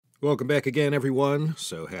Welcome back again, everyone.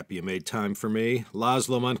 So happy you made time for me.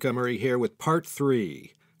 Laszlo Montgomery here with part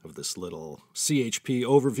 3 of this little CHP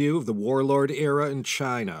overview of the Warlord Era in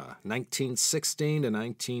China, 1916 to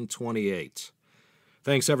 1928.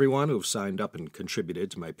 Thanks, everyone who have signed up and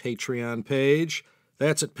contributed to my Patreon page.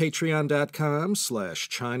 That's at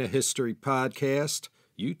patreon.com/China History Podcast.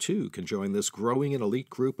 You, too, can join this growing and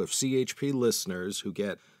elite group of CHP listeners who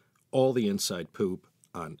get all the inside poop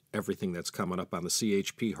on everything that's coming up on the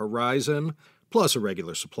CHP horizon, plus a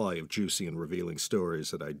regular supply of juicy and revealing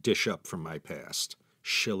stories that I dish up from my past,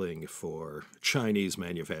 shilling for Chinese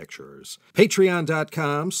manufacturers.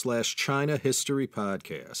 Patreon.com/China History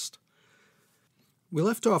Podcast. We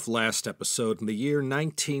left off last episode in the year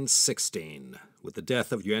 1916 with the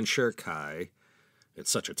death of Yuan Shikai. At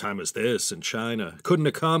such a time as this in China, couldn't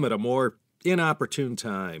have come at a more inopportune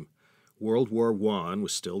time. World War I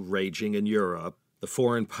was still raging in Europe. The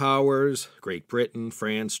foreign powers, Great Britain,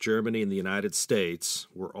 France, Germany, and the United States,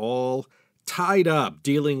 were all tied up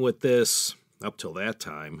dealing with this, up till that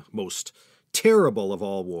time, most terrible of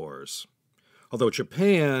all wars. Although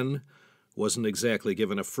Japan wasn't exactly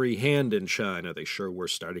given a free hand in China, they sure were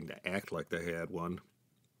starting to act like they had one.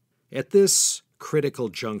 At this critical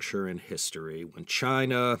juncture in history, when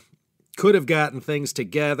China could have gotten things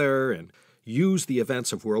together and used the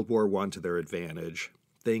events of World War I to their advantage,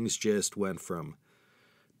 things just went from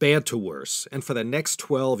bad to worse. And for the next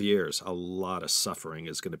 12 years, a lot of suffering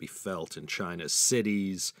is going to be felt in China's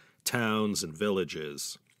cities, towns, and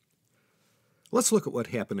villages. Let's look at what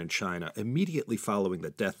happened in China immediately following the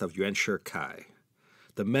death of Yuan Shikai.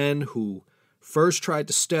 The men who first tried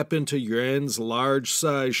to step into Yuan's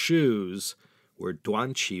large-sized shoes were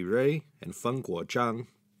Duan Qirui and Feng Guozhang.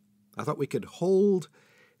 I thought we could hold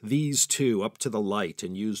these two up to the light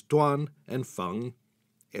and use Duan and Feng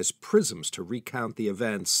as prisms to recount the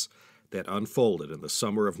events that unfolded in the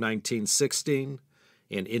summer of 1916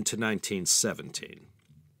 and into 1917.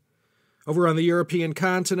 Over on the European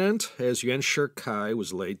continent, as Yuan Shikai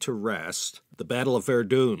was laid to rest, the Battle of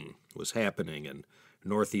Verdun was happening in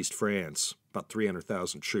northeast France. About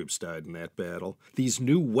 300,000 troops died in that battle. These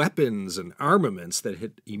new weapons and armaments that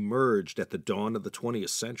had emerged at the dawn of the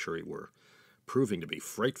 20th century were proving to be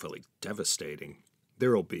frightfully devastating.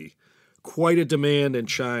 There will be quite a demand in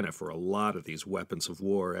China for a lot of these weapons of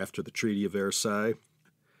war after the Treaty of Versailles.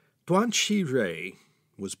 Duan Qirui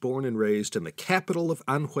was born and raised in the capital of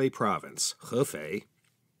Anhui Province, Hefei.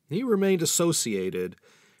 He remained associated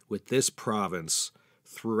with this province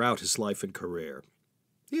throughout his life and career.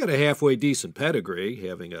 He had a halfway decent pedigree,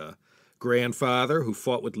 having a grandfather who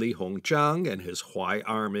fought with Li Hongzhang and his Huai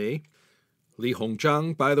army. Li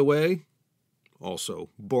Hongzhang, by the way,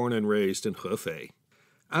 also born and raised in Hefei.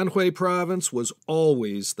 Anhui Province was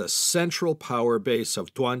always the central power base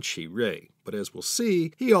of Duan Qirui, but as we'll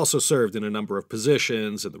see, he also served in a number of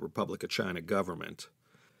positions in the Republic of China government.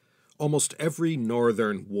 Almost every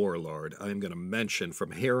northern warlord I'm going to mention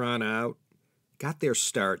from here on out got their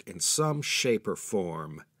start in some shape or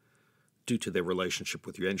form due to their relationship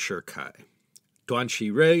with Yuan Shikai. Duan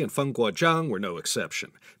Qirui and Feng Guozhang were no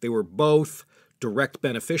exception. They were both direct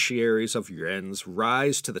beneficiaries of Yuan's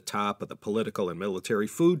rise to the top of the political and military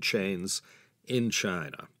food chains in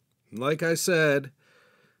China. Like I said,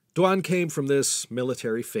 Duan came from this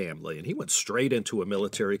military family, and he went straight into a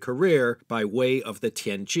military career by way of the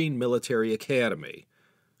Tianjin Military Academy,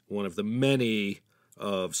 one of the many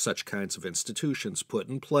of such kinds of institutions put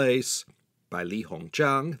in place by Li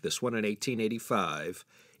Hongzhang, this one in 1885,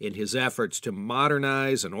 in his efforts to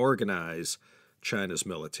modernize and organize China's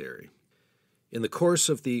military. In the course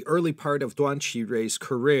of the early part of Duan Qirui's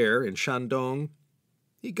career in Shandong,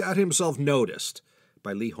 he got himself noticed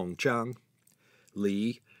by Li Hongzhang.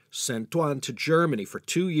 Li sent Duan to Germany for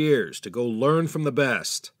 2 years to go learn from the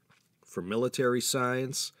best. For military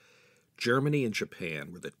science, Germany and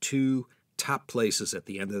Japan were the two top places at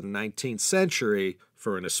the end of the 19th century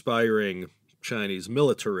for an aspiring Chinese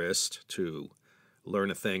militarist to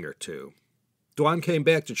learn a thing or two. Duan came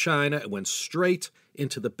back to China and went straight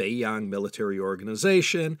into the Beiyang Military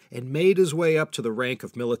organization and made his way up to the rank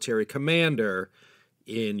of military commander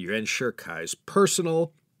in Yuan Shikai's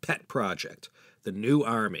personal pet project, the New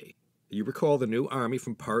Army. You recall the New Army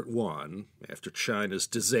from Part 1, after China's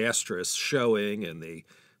disastrous showing in the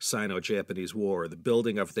Sino-Japanese War. The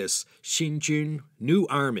building of this Xinjun New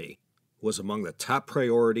Army was among the top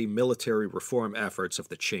priority military reform efforts of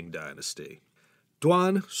the Qing dynasty.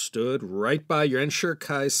 Duan stood right by Yuan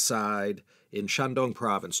Shikai's side in Shandong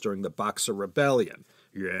province during the Boxer Rebellion.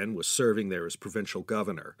 Yuan was serving there as provincial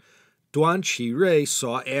governor. Duan Qirui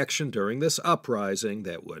saw action during this uprising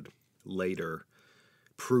that would later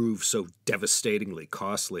prove so devastatingly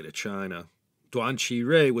costly to China. Duan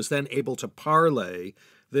Qirui was then able to parlay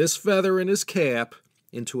this feather in his cap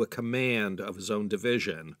into a command of his own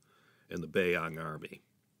division in the Beiyang army.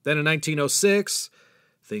 Then in 1906,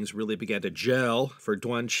 things really began to gel for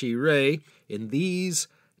Duan Qirui in these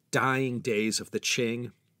dying days of the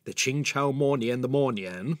Qing Qingqiao Monian, the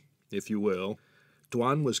Monian, if you will.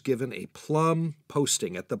 Duan was given a plum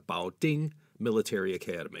posting at the Baoding Military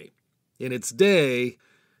Academy. In its day,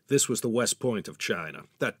 this was the West Point of China,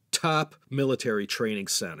 the top military training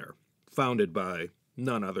center, founded by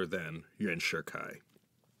none other than Yuan Shikai.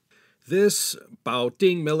 This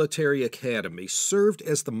Baoding Military Academy served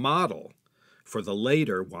as the model for the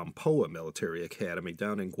later Whampoa Military Academy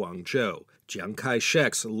down in Guangzhou. Chiang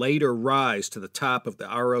Kai-shek's later rise to the top of the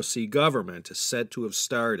ROC government is said to have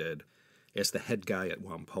started as the head guy at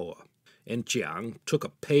Whampoa. And Jiang took a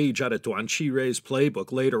page out of Duan Qirui's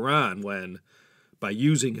playbook later on when, by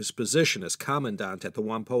using his position as commandant at the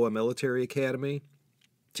Whampoa Military Academy,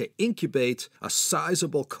 to incubate a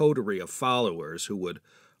sizable coterie of followers who would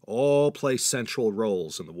all play central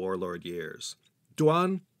roles in the warlord years.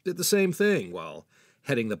 Duan did the same thing while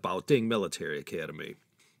heading the Baoding Military Academy.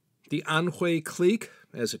 The Anhui clique,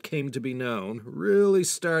 as it came to be known, really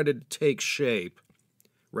started to take shape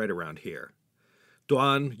right around here.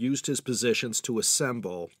 Duan used his positions to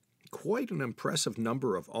assemble quite an impressive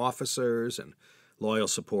number of officers and loyal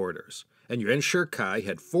supporters, and Yuan Shikai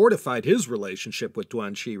had fortified his relationship with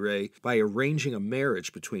Duan Qirui by arranging a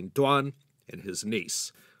marriage between Duan and his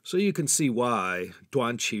niece. So you can see why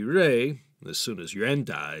Duan Qirui, as soon as Yuan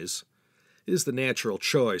dies, is the natural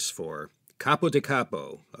choice for capo de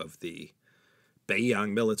capo of the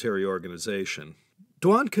Beiyang military organization.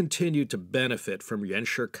 Duan continued to benefit from Yuan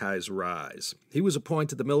Shikai's rise. He was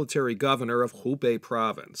appointed the military governor of Hubei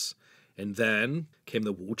province. And then came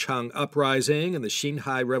the Wuchang Uprising and the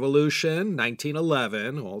Xinhai Revolution,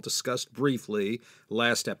 1911, all discussed briefly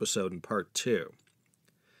last episode in Part 2.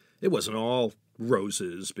 It wasn't all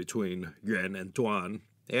roses between Yuan and Duan.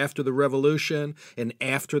 After the revolution and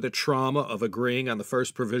after the trauma of agreeing on the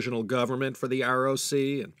first provisional government for the ROC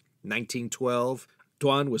in 1912,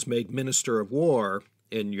 Duan was made Minister of War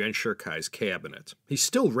in Yuan Shikai's cabinet. He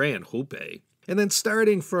still ran Hubei. And then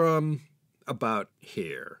starting from about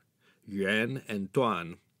here, Yuan and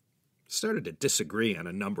Duan started to disagree on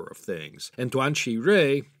a number of things. And Duan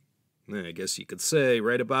Qirui, I guess you could say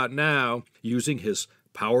right about now, using his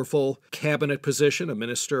powerful cabinet position, a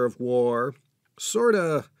Minister of War, sort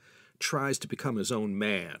of tries to become his own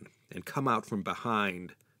man and come out from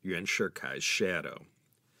behind Yuan Shikai's shadow.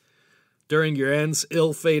 During Yuan's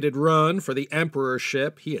ill-fated run for the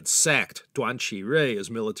emperorship, he had sacked Duan Qirui as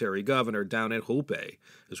military governor down at Hubei,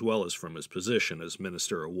 as well as from his position as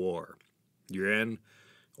Minister of War. Yuan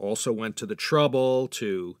also went to the trouble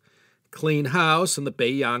to clean house in the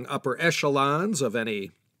Beiyang upper echelons of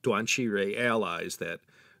any Duan Qirui allies that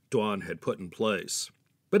Duan had put in place.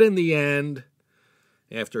 But in the end,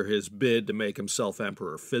 after his bid to make himself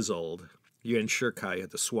emperor fizzled, Yuan Shikai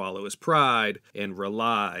had to swallow his pride and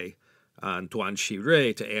rely on Duan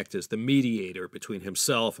Qirui to act as the mediator between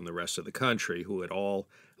himself and the rest of the country, who had all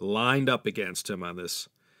lined up against him on this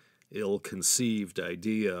ill-conceived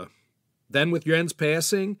idea. Then with Yuan's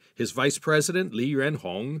passing, his vice president, Li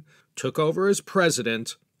Yuanhong, took over as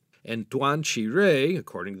president, and Duan Qirui,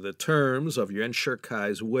 according to the terms of Yuan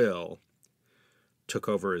Shikai's will, took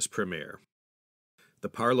over as premier. The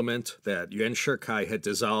parliament that Yuan Shikai had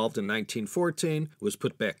dissolved in 1914 was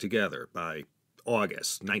put back together by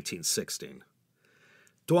August 1916.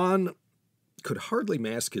 Duan could hardly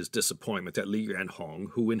mask his disappointment at Li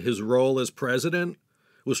Yuanhong, who in his role as president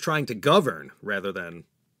was trying to govern rather than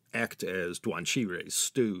act as Duan Qirui's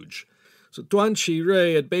stooge. So Duan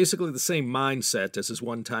Qirui had basically the same mindset as his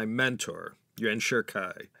one-time mentor, Yuan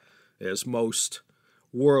Shikai, as most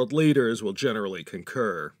world leaders will generally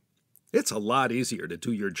concur. It's a lot easier to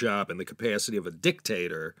do your job in the capacity of a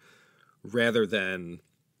dictator rather than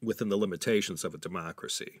within the limitations of a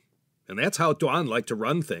democracy. And that's how Duan liked to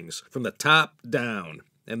run things, from the top down.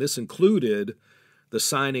 And this included the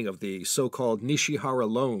signing of the so-called Nishihara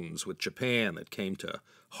loans with Japan that came to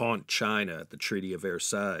haunt China at the Treaty of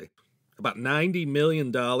Versailles. About $90 million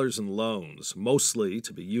in loans, mostly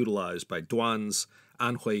to be utilized by Duan's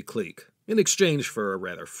Anhui clique, in exchange for a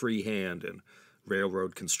rather free hand in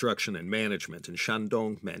railroad construction and management in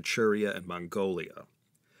Shandong, Manchuria, and Mongolia.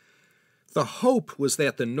 The hope was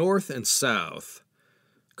that the North and South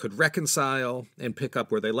could reconcile and pick up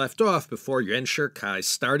where they left off before Yuan Shikai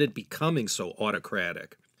started becoming so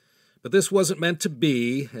autocratic. But this wasn't meant to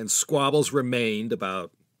be, and squabbles remained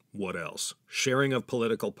about what else? Sharing of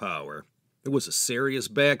political power. It was as serious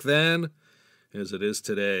back then as it is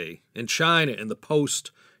today. And China, in the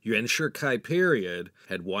post-Yuan Shikai period,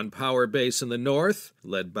 had one power base in the north,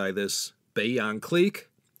 led by this Beiyang clique,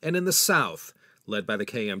 and in the south, led by the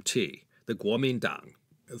KMT, the Kuomintang.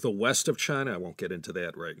 The west of China, I won't get into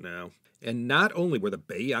that right now. And not only were the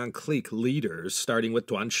Beiyang clique leaders, starting with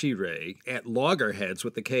Duan Qirui, at loggerheads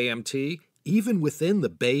with the KMT, even within the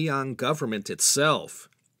Beiyang government itself,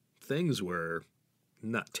 things were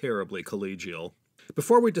not terribly collegial.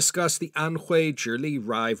 Before we discuss the Anhui-Zhili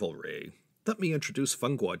rivalry, let me introduce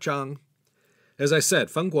Feng Guozhang. As I said,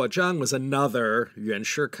 Feng Guozhang was another Yuan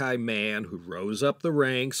Shikai man who rose up the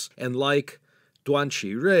ranks, and like Duan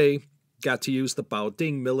Qirui, got to use the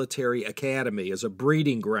Beiyang Military Academy as a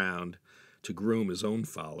breeding ground to groom his own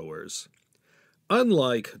followers.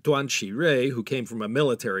 Unlike Duan Qirui, who came from a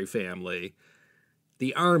military family,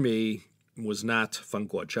 the army was not Feng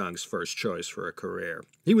Guozhang's first choice for a career.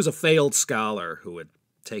 He was a failed scholar who had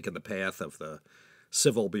taken the path of the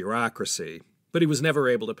civil bureaucracy, but he was never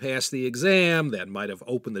able to pass the exam that might have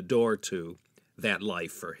opened the door to that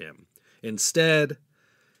life for him. Instead,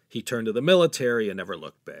 he turned to the military and never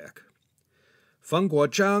looked back. Feng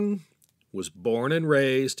Guozhang was born and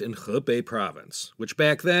raised in Hebei province, which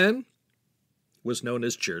back then was known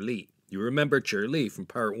as Zhili. You remember Zhili from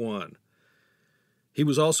part 1. He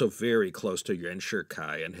was also very close to Yuan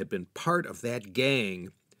Shikai and had been part of that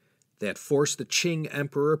gang that forced the Qing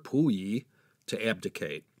Emperor Puyi to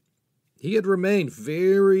abdicate. He had remained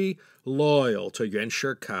very loyal to Yuan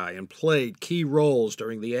Shikai and played key roles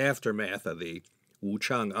during the aftermath of the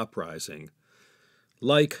Wuchang Uprising.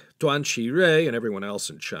 Like Duan Qirui and everyone else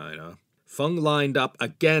in China, Feng lined up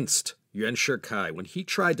against Yuan Shikai when he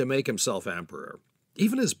tried to make himself emperor.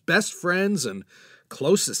 Even his best friends and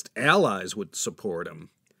closest allies would support him.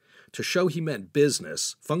 To show he meant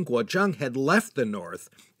business, Feng Guozhang had left the north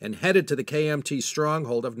and headed to the KMT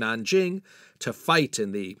stronghold of Nanjing to fight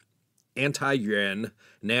in the anti-Yuan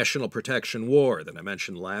National Protection War that I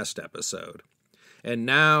mentioned last episode. And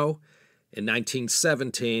now, in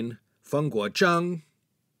 1917, Feng Guozhang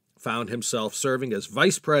found himself serving as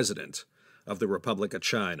vice president of the Republic of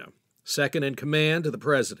China, second in command to the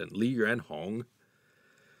president, Li Yuanhong.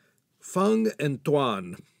 Feng and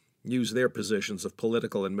Duan used their positions of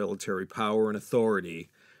political and military power and authority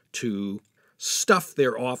to stuff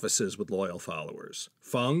their offices with loyal followers.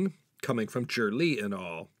 Feng, coming from Zhili and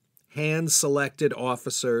all, hand-selected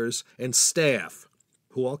officers and staff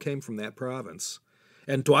who all came from that province.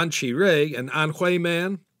 And Duan Qirui, an Anhui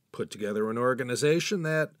man, put together an organization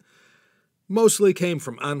that mostly came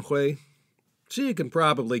from Anhui. So you can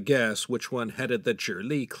probably guess which one headed the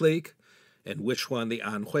Zhili clique and which one the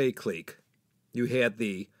Anhui clique. You had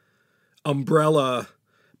the umbrella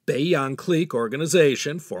Beiyang clique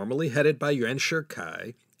organization, formerly headed by Yuan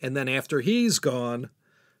Shikai, and then after he's gone,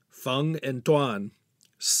 Feng and Duan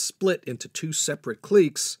split into two separate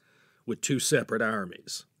cliques with two separate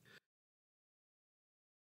armies.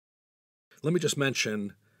 Let me just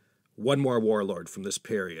mention one more warlord from this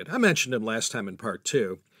period. I mentioned him last time in part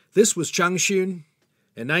 2. This was Zhang Xun.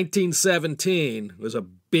 And 1917 was a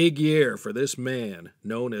big year for this man,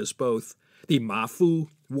 known as both the Mafoo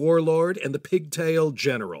Warlord and the Pigtail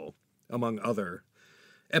General, among other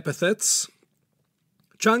epithets.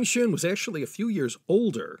 Zhang Xun was actually a few years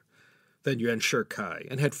older than Yuan Shikai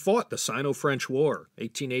and had fought the Sino-French War,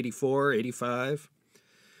 1884-85.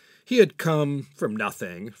 He had come from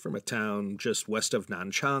nothing, from a town just west of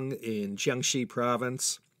Nanchang in Jiangxi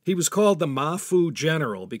province. He was called the Mafoo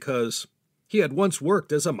General because he had once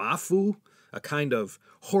worked as a Mafoo, a kind of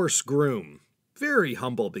horse groom. Very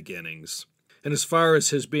humble beginnings. And as far as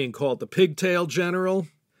his being called the Pigtail General,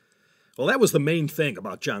 well, that was the main thing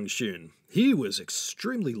about Zhang Xun. He was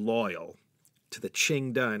extremely loyal to the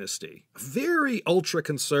Qing dynasty. A very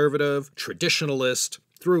ultra-conservative, traditionalist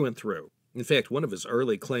through and through. In fact, one of his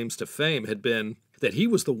early claims to fame had been that he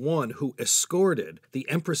was the one who escorted the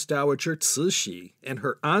Empress Dowager Cixi and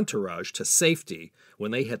her entourage to safety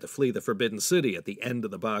when they had to flee the Forbidden City at the end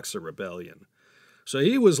of the Boxer Rebellion. So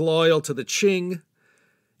he was loyal to the Qing,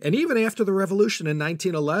 and even after the revolution in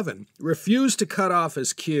 1911, refused to cut off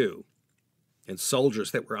his queue. And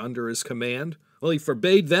soldiers that were under his command, well, he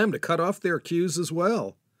forbade them to cut off their queues as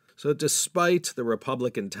well. So despite the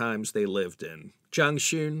Republican times they lived in, Zhang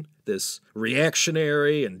Xun, this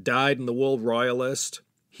reactionary and dyed-in-the-wool royalist,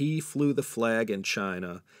 he flew the flag in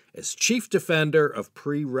China as chief defender of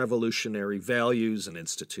pre-revolutionary values and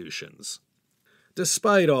institutions.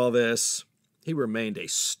 Despite all this, he remained a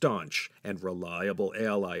staunch and reliable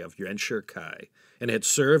ally of Yuan Shikai and had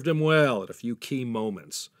served him well at a few key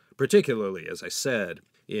moments, particularly, as I said,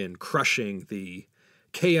 in crushing the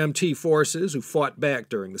KMT forces who fought back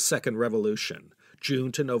during the Second Revolution,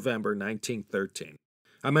 June to November 1913.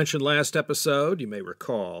 I mentioned last episode, you may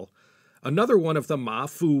recall, another one of the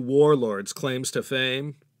Mafoo Warlords claims to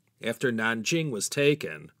fame. After Nanjing was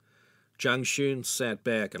taken, Zhang Xun sat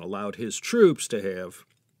back and allowed his troops to have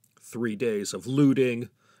 3 days of looting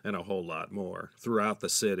and a whole lot more throughout the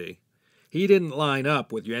city. He didn't line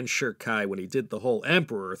up with Yuan Shikai when he did the whole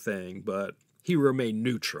emperor thing, but he remained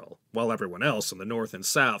neutral, while everyone else in the north and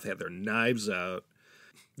south had their knives out.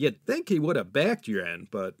 You'd think he would have backed Yuan,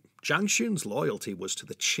 but Zhang Xun's loyalty was to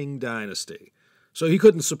the Qing dynasty, so he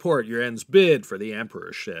couldn't support Yuan's bid for the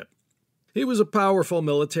emperorship. He was a powerful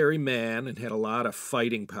military man and had a lot of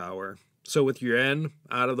fighting power, so with Yuan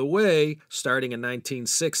out of the way, starting in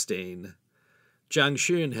 1916, Zhang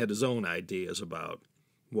Xun had his own ideas about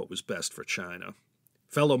what was best for China.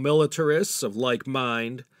 Fellow militarists of like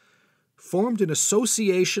mind formed an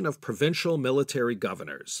association of provincial military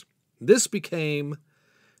governors. This became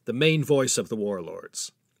the main voice of the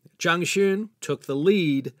warlords. Zhang Xun took the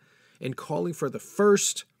lead in calling for the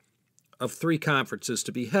first of 3 conferences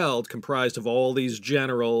to be held, comprised of all these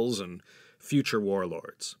generals and future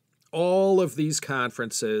warlords. All of these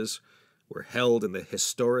conferences were held in the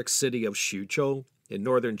historic city of Xuzhou in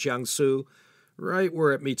northern Jiangsu, right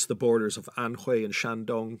where it meets the borders of Anhui and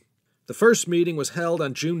Shandong. The first meeting was held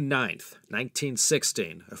on June 9th,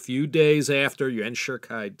 1916, a few days after Yuan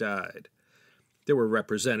Shikai died. There were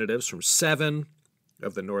representatives from 7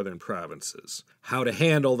 of the northern provinces. How to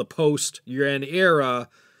handle the post-Yuan era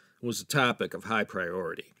was a topic of high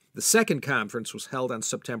priority. The second conference was held on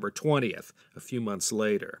September 20th, a few months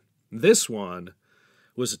later. This one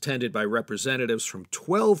was attended by representatives from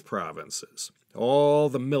 12 provinces, all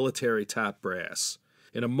the military top brass.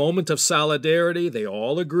 In a moment of solidarity, they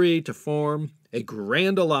all agreed to form a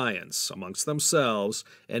grand alliance amongst themselves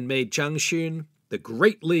and made Zhang Xun the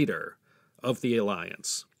great leader of the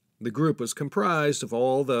alliance. The group was comprised of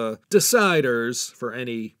all the deciders for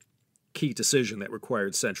any key decision that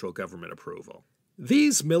required central government approval.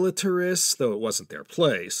 These militarists, though it wasn't their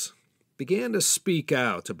place, began to speak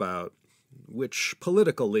out about which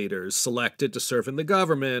political leaders selected to serve in the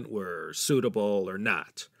government were suitable or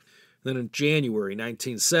not. Then in January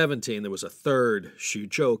 1917, there was a third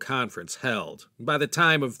Xuzhou conference held. By the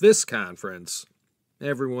time of this conference,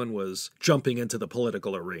 everyone was jumping into the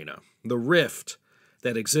political arena. The rift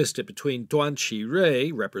that existed between Duan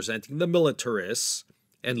Qirui, representing the militarists,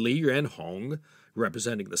 and Li Yuanhong,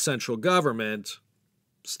 representing the central government,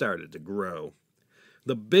 started to grow.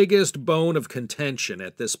 The biggest bone of contention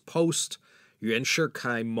at this post-Yuan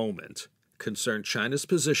Shikai moment concerned China's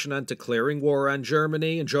position on declaring war on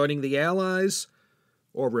Germany and joining the Allies,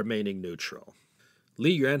 or remaining neutral.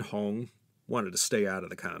 Li Yuanhong wanted to stay out of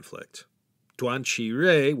the conflict. Duan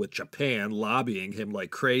Qirui, with Japan lobbying him like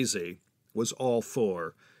crazy, was all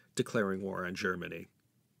for declaring war on Germany.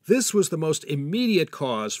 This was the most immediate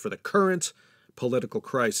cause for the current political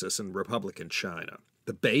crisis in Republican China.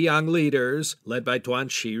 The Beiyang leaders, led by Duan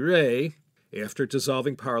Qirui, after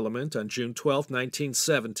dissolving parliament on June 12,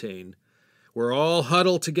 1917, were all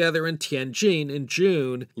huddled together in Tianjin in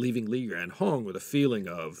June, leaving Li Yuanhong with a feeling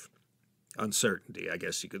of uncertainty, I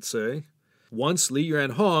guess you could say. Once Li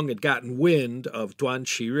Yuanhong had gotten wind of Duan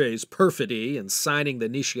Qirui's perfidy in signing the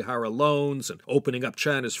Nishihara loans and opening up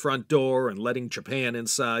China's front door and letting Japan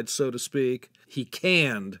inside, so to speak, he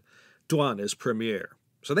canned Duan as premier.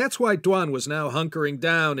 So that's why Duan was now hunkering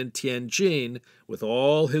down in Tianjin with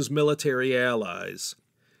all his military allies,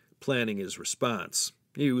 planning his response.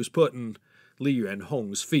 He was putting Li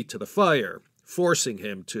Yuanhong's feet to the fire, forcing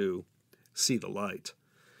him to see the light.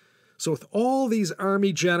 So with all these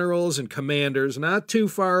army generals and commanders not too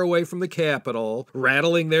far away from the capital,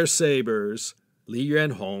 rattling their sabers, Li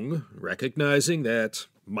Yuanhong, recognizing that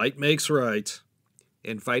might makes right,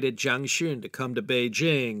 invited Zhang Xun to come to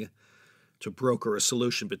Beijing to broker a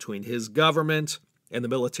solution between his government and the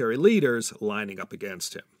military leaders lining up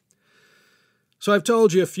against him. So I've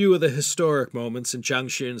told you a few of the historic moments in Zhang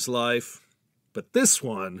Xun's life, but this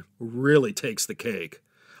one really takes the cake.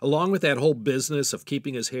 Along with that whole business of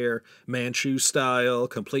keeping his hair Manchu style,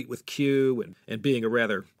 complete with queue, and being a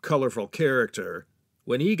rather colorful character,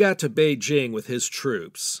 when he got to Beijing with his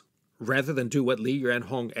troops, rather than do what Li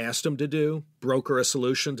Yuanhong asked him to do, broker a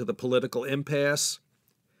solution to the political impasse,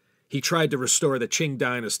 he tried to restore the Qing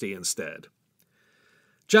dynasty instead.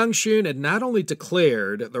 Zhang Xun had not only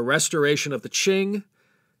declared the restoration of the Qing,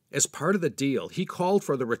 as part of the deal, he called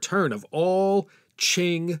for the return of all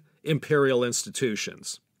Qing imperial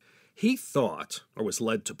institutions. He thought, or was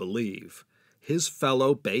led to believe, his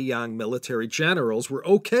fellow Beiyang military generals were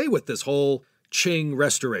okay with this whole Qing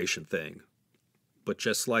restoration thing. But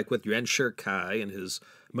just like with Yuan Shikai and his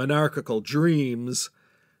monarchical dreams,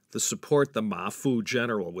 the support the Mafoo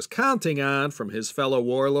general was counting on from his fellow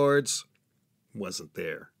warlords wasn't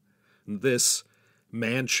there. This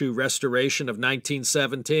Manchu restoration of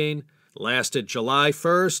 1917 lasted July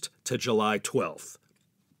 1st to July 12th.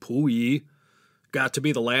 Puyi got to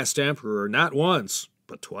be the last emperor not once,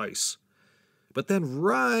 but twice. But then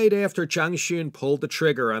right after Zhang Xun pulled the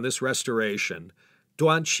trigger on this restoration,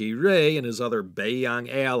 Duan Qirui and his other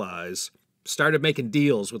Beiyang allies started making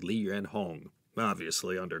deals with Li Yuanhong,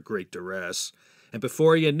 obviously under great duress. And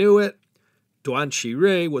before you knew it, Duan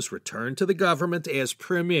Qirui was returned to the government as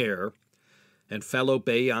premier, and fellow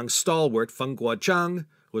Beiyang stalwart Feng Guozhang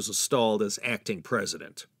was installed as acting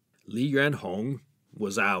president. Li Yuanhong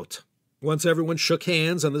was out. Once everyone shook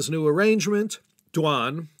hands on this new arrangement,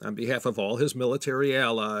 Duan, on behalf of all his military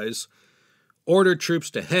allies, ordered troops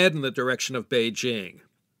to head in the direction of Beijing.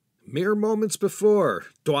 Mere moments before,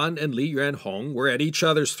 Duan and Li Yuanhong were at each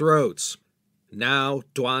other's throats. Now,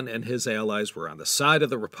 Duan and his allies were on the side of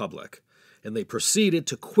the Republic, and they proceeded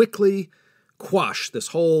to quickly quash this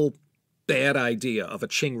whole bad idea of a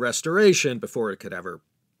Qing restoration before it could ever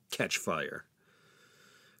catch fire.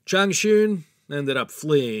 Zhang Xun ended up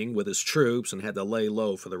fleeing with his troops and had to lay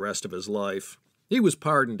low for the rest of his life. He was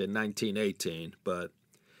pardoned in 1918, but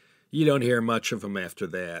you don't hear much of him after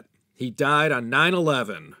that. He died on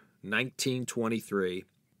 9/11, 1923.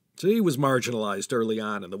 So he was marginalized early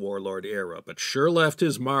on in the Warlord era, but sure left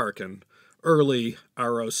his mark in early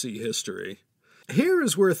ROC history. Here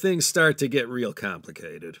is where things start to get real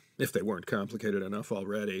complicated, if they weren't complicated enough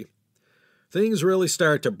already. Things really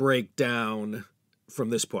start to break down from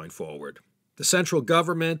this point forward. The central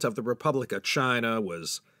government of the Republic of China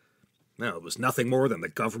was nothing more than the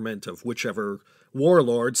government of whichever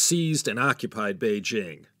warlord seized and occupied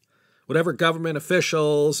Beijing. Whatever government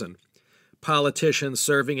officials and politicians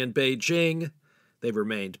serving in Beijing, they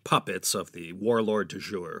remained puppets of the warlord du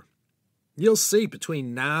jour. You'll see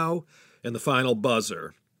between now and the final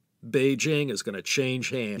buzzer, Beijing is going to change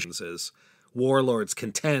hands as warlords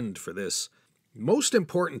contend for this most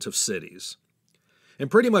important of cities. And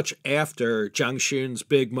pretty much after Zhang Xun's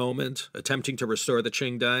big moment, attempting to restore the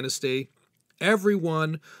Qing dynasty,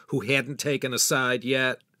 everyone who hadn't taken a side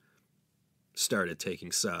yet started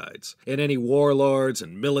taking sides. And any warlords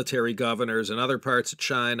and military governors in other parts of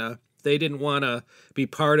China, they didn't want to be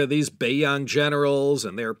part of these Beiyang generals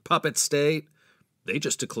and their puppet state. They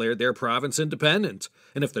just declared their province independent.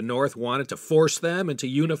 And if the North wanted to force them into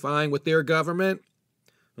unifying with their government,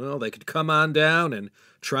 well, they could come on down and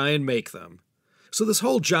try and make them. So this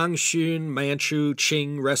whole Zhang Xun, Manchu,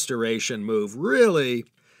 Qing restoration move really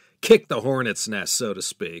kicked the hornet's nest, so to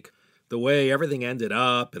speak. The way everything ended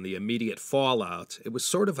up and the immediate fallout, it was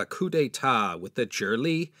sort of a coup d'etat with the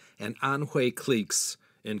Qirui and Anhui cliques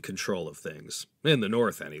in control of things. In the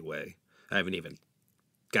north, anyway. I haven't even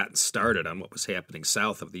gotten started on what was happening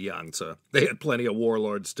south of the Yangtze. They had plenty of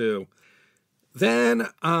warlords, too. Then,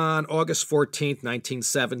 on August 14th,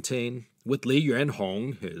 1917, with Li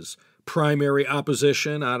Yuanhong, his primary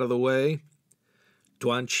opposition out of the way,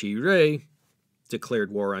 Duan Qirui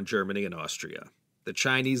declared war on Germany and Austria. The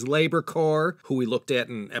Chinese Labor Corps, who we looked at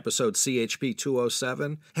in episode CHP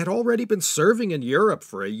 207, had already been serving in Europe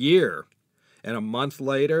for a year. And a month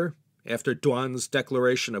later, after Duan's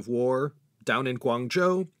declaration of war down in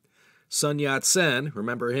Guangzhou, Sun Yat-sen,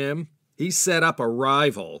 remember him? He set up a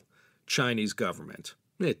rival Chinese government.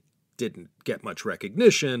 It didn't get much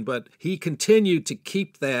recognition, but he continued to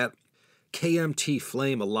keep that KMT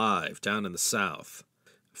flame alive down in the south.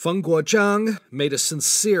 Feng Guozhang made a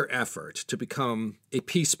sincere effort to become a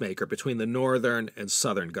peacemaker between the northern and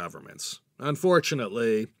southern governments.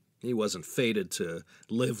 Unfortunately, he wasn't fated to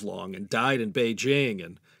live long and died in Beijing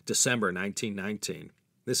in December 1919.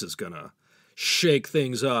 This is going to shake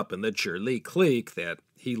things up in the Qirui clique that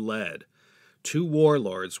he led. Two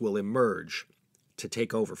warlords will emerge to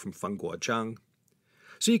take over from Feng Guozhang.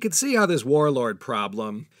 So you can see how this warlord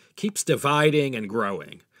problem keeps dividing and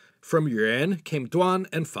growing. From Yuan came Duan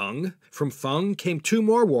and Feng. From Feng came two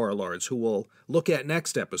more warlords who we'll look at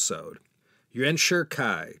next episode. Yuan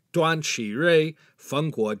Shikai, Duan Qirui,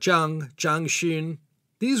 Feng Guozhang, Zhang Xun.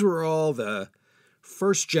 These were all the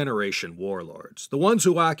first-generation warlords, the ones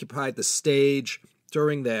who occupied the stage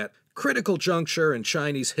during that critical juncture in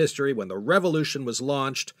Chinese history when the revolution was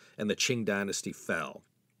launched and the Qing dynasty fell.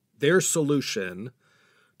 Their solution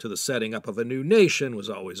to the setting up of a new nation was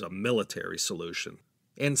always a military solution.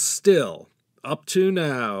 And still, up to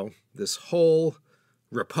now, this whole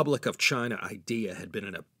Republic of China idea had been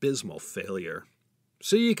an abysmal failure.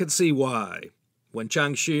 So you can see why. When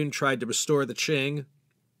Zhang Xun tried to restore the Qing,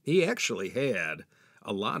 he actually had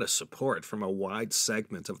a lot of support from a wide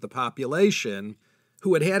segment of the population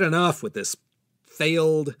who had had enough with this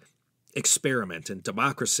failed experiment in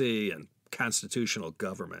democracy and constitutional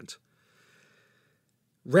government.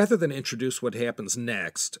 Rather than introduce what happens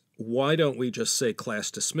next, why don't we just say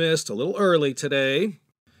class dismissed a little early today?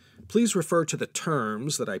 Please refer to the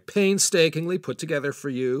terms that I painstakingly put together for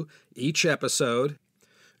you each episode.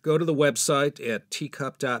 Go to the website at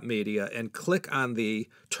teacup.media and click on the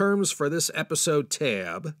Terms for this Episode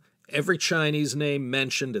tab. Every Chinese name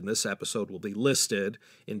mentioned in this episode will be listed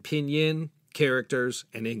in pinyin, characters,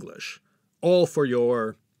 and English, all for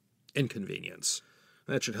your inconvenience.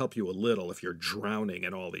 That should help you a little if you're drowning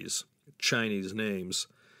in all these Chinese names.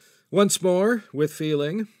 Once more, with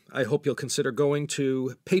feeling, I hope you'll consider going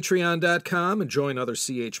to patreon.com and join other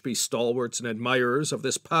CHB stalwarts and admirers of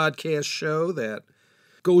this podcast show that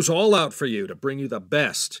goes all out for you to bring you the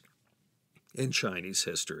best in Chinese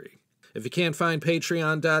history. If you can't find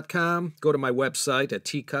patreon.com, go to my website at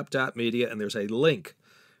teacup.media, and there's a link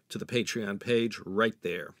to the Patreon page right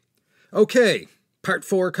there. Okay, part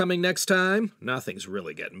 4 coming next time. Nothing's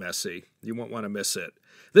really getting messy. You won't want to miss it.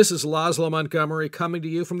 This is Laszlo Montgomery coming to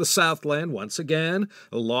you from the Southland once again,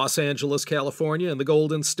 Los Angeles, California, in the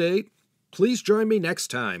Golden State. Please join me next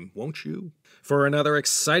time, won't you, for another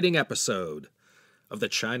exciting episode of the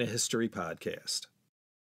China History Podcast.